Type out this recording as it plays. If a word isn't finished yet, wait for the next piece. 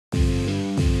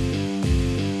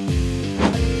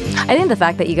I think the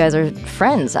fact that you guys are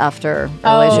friends after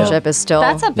a relationship is still...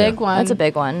 That's a big one. That's a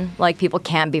big one. Like, people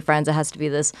can't be friends. It has to be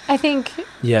this I think...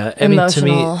 Yeah, I mean,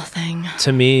 emotional thing.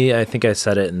 To me, I think I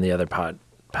said it in the other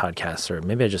podcast, or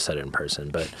maybe I just said it in person,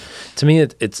 but to me,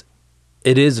 it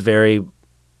is very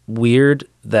weird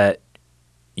that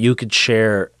you could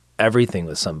share everything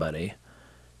with somebody.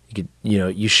 You could,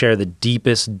 you share the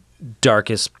deepest,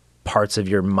 darkest parts of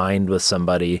your mind with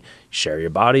somebody, share your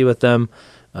body with them.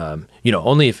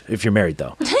 Only if you're married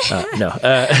though. No.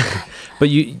 But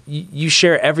you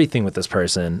share everything with this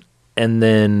person, and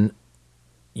then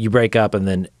you break up, and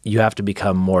then you have to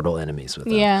become mortal enemies with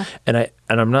them. Yeah. And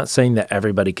I'm not saying that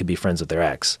everybody could be friends with their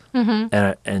ex. Mm-hmm.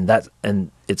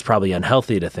 And it's probably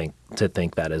unhealthy to think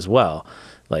that as well.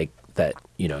 Like that,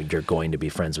 you're going to be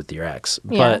friends with your ex.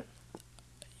 Yeah.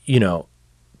 But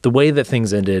the way that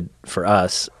things ended for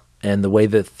us, and the way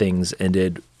that things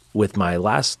ended with my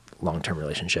last long-term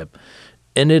relationship,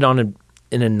 ended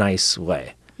in a nice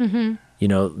way. Mm-hmm.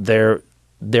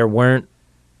 There weren't,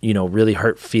 really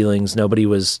hurt feelings. Nobody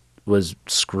was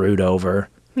screwed over.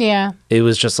 Yeah. It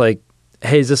was just like,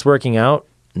 hey, is this working out?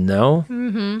 No?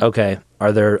 Mm-hmm. Okay.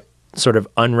 Are there sort of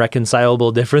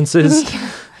unreconcilable differences?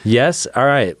 Yes. All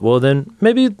right. Well, then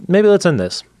maybe let's end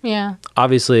this. Yeah.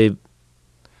 Obviously,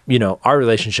 our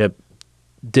relationship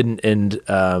didn't end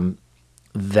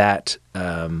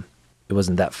it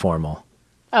wasn't that formal.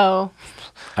 Oh.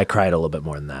 I cried a little bit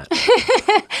more than that.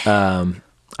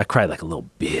 I cried like a little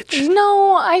bitch.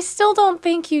 No, I still don't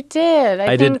think you did.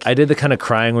 I did the kind of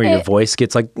crying where your voice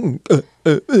gets like.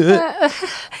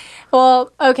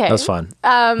 Well, okay. That was fun.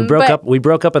 We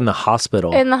broke up in the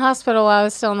hospital. In the hospital, I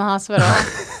was still in the hospital.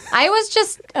 I was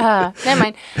just never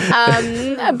mind.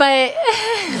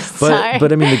 Sorry.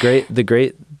 But I mean, the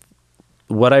great.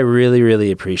 What I really,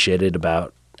 really appreciated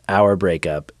about our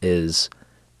breakup is,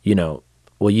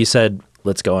 you said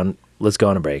let's go on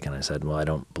a break, and I said, well, I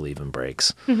don't believe in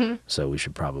breaks, so we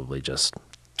should probably just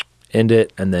end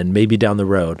it, and then maybe down the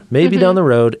road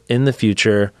in the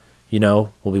future,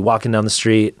 we'll be walking down the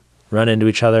street, run into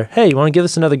each other. Hey, you want to give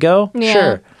this another go? Yeah.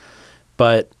 Sure.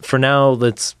 But for now,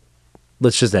 let's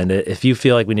just end it. If you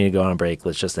feel like we need to go on a break,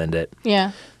 let's just end it.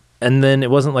 Yeah. And then it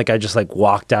wasn't like I just like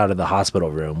walked out of the hospital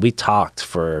room. We talked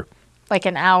for like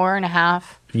an hour and a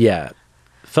half. Yeah.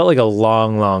 Felt like a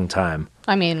long, long time.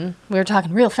 I mean, we were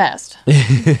talking real fast.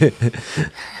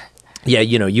 Yeah,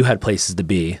 you had places to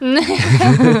be.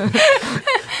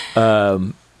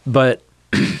 But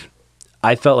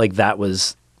I felt like that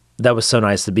was so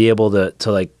nice to be able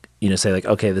to like, say like,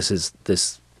 okay, this is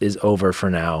over for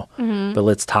now, but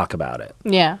let's talk about it.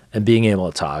 Yeah. And being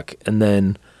able to talk. And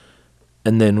then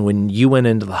when you went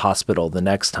into the hospital the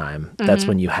next time, that's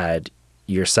when you had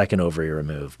your second ovary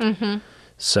removed. Mm-hmm.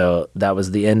 So that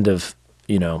was the end of,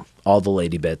 all the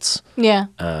lady bits. Yeah.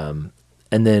 And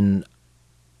then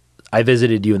I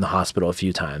visited you in the hospital a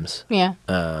few times. Yeah.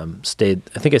 I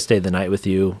think I stayed the night with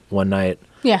you one night.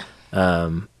 Yeah.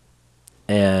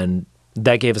 And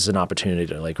that gave us an opportunity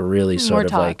to like really sort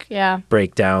of like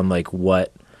break down like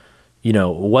what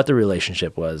the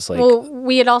relationship was like. Well,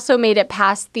 we had also made it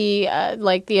past the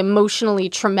the emotionally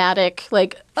traumatic,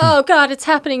 like, oh God, it's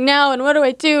happening now, and what do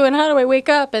I do, and how do I wake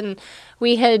up? And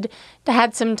we had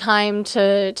some time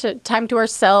to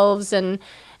ourselves, and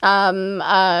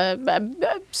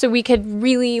so we could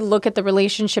really look at the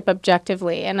relationship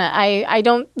objectively. And I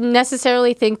don't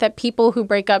necessarily think that people who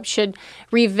break up should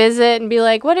revisit and be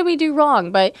like, what did we do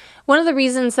wrong? But one of the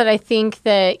reasons that I think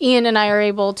that Ian and I are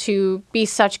able to be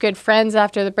such good friends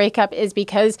after the breakup is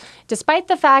because despite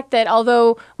the fact that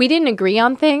although we didn't agree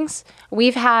on things,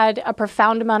 we've had a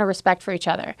profound amount of respect for each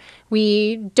other.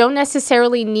 We don't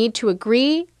necessarily need to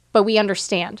agree, but we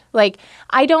understand. Like,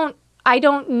 I don't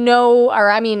know, or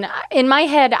I mean, in my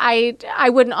head, I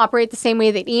wouldn't operate the same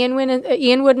way that Ian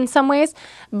would in some ways,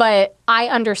 but I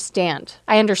understand.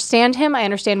 I understand him. I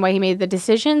understand why he made the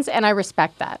decisions, and I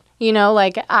respect that.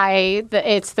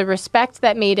 It's the respect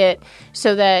that made it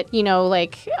so that,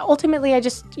 ultimately I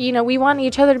just, we want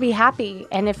each other to be happy.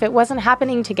 And if it wasn't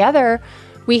happening together,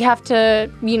 we have to,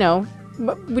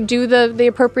 do the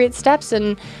appropriate steps.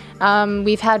 And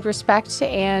we've had respect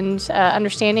and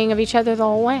understanding of each other the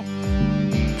whole way.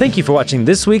 Thank you for watching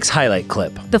this week's highlight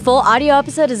clip. The full audio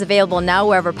episode is available now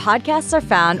wherever podcasts are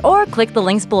found, or click the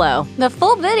links below. The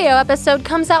full video episode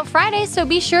comes out Friday, so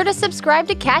be sure to subscribe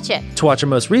to catch it. To watch our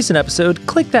most recent episode,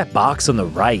 click that box on the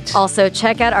right. Also,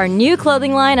 check out our new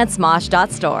clothing line at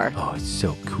smosh.store. Oh, it's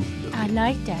so cool. I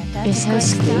like that. It's so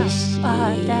squishy.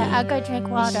 I go drink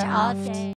water all day.